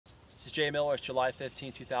This is Jay Miller. It's July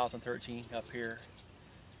 15, 2013, up here,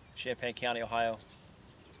 Champaign County, Ohio.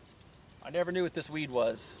 I never knew what this weed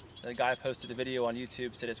was. The guy posted a video on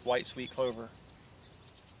YouTube, said it's white sweet clover.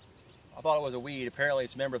 I thought it was a weed. Apparently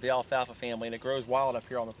it's a member of the alfalfa family and it grows wild up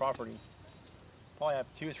here on the property. Probably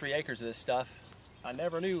have 2 or 3 acres of this stuff. I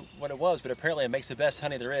never knew what it was, but apparently it makes the best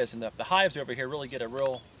honey there is. And the hives over here really get a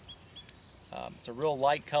real, it's a real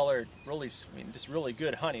light colored, really, just really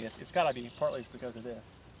good honey. It's got to be partly because of this.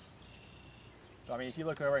 So, if you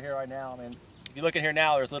look over here right now, if you look in here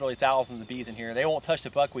now, there's literally thousands of bees in here. They won't touch the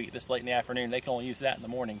buckwheat this late in the afternoon. They can only use that in the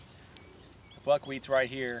morning. The buckwheat's right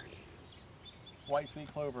here. White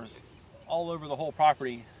sweet clovers all over the whole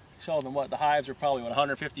property. Show them what the hives are probably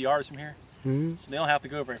 150 yards from here. Mm-hmm. So they don't have to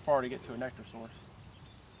go very far to get to a nectar source.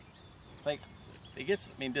 I think it gets,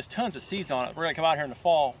 there's tons of seeds on it. We're gonna come out here in the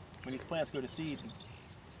fall when these plants go to seed and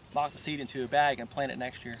knock the seed into a bag and plant it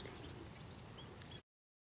next year.